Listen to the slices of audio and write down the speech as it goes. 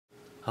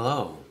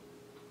Hello,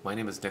 my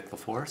name is Nick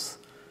LaForce,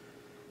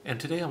 and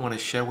today I want to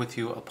share with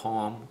you a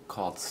poem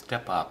called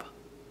Step Up.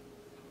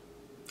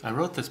 I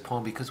wrote this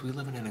poem because we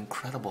live in an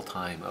incredible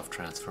time of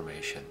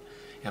transformation,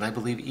 and I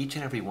believe each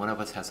and every one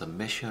of us has a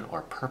mission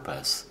or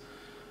purpose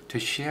to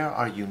share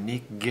our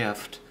unique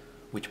gift,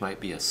 which might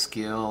be a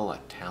skill, a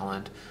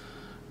talent,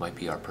 might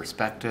be our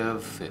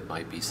perspective, it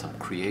might be some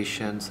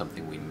creation,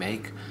 something we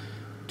make,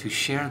 to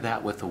share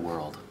that with the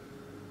world.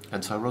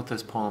 And so I wrote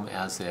this poem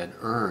as an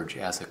urge,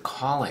 as a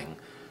calling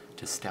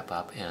to step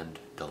up and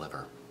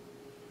deliver.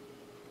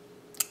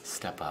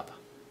 Step up.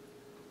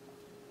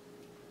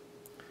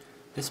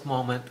 This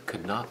moment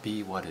could not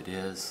be what it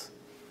is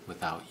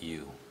without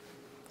you.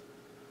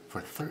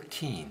 For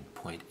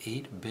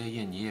 13.8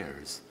 billion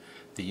years,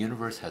 the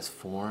universe has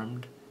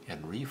formed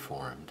and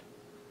reformed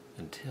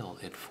until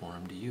it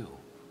formed you.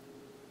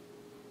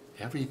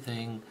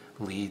 Everything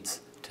leads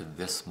to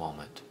this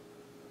moment.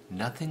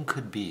 Nothing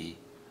could be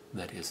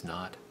that is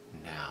not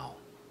now.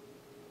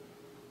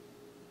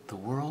 The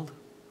world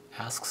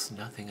asks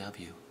nothing of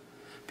you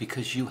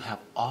because you have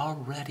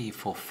already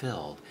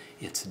fulfilled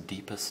its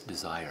deepest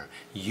desire.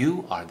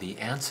 You are the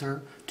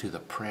answer to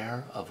the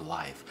prayer of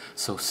life.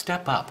 So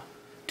step up,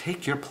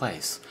 take your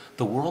place.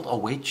 The world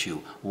awaits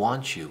you,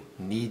 wants you,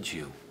 needs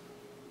you.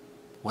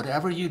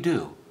 Whatever you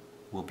do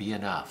will be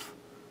enough.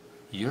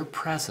 Your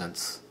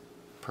presence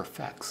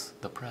perfects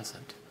the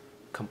present,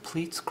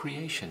 completes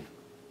creation.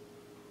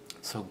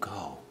 So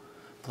go,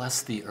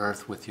 bless the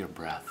earth with your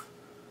breath.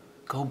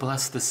 Go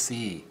bless the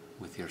sea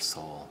with your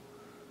soul.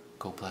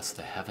 Go bless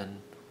the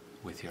heaven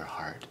with your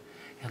heart.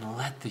 And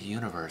let the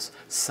universe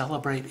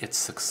celebrate its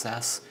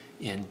success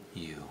in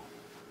you.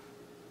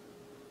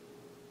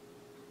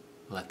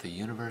 Let the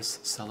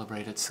universe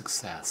celebrate its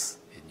success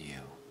in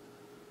you.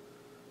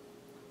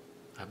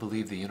 I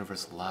believe the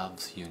universe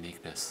loves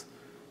uniqueness.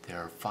 There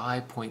are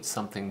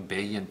 5-point-something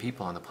billion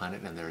people on the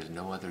planet, and there is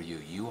no other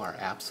you. You are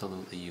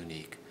absolutely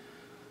unique.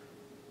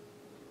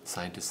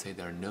 Scientists say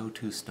there are no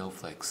two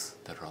snowflakes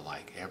that are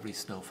alike. Every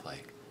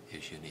snowflake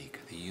is unique.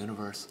 The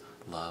universe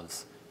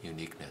loves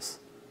uniqueness,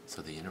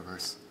 so the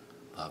universe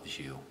loves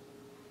you.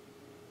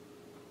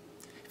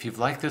 If you've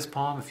liked this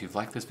poem, if you've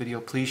liked this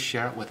video, please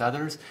share it with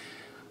others.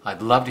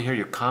 I'd love to hear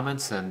your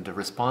comments and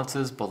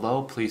responses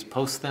below. Please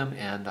post them,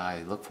 and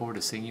I look forward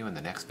to seeing you in the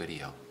next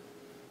video.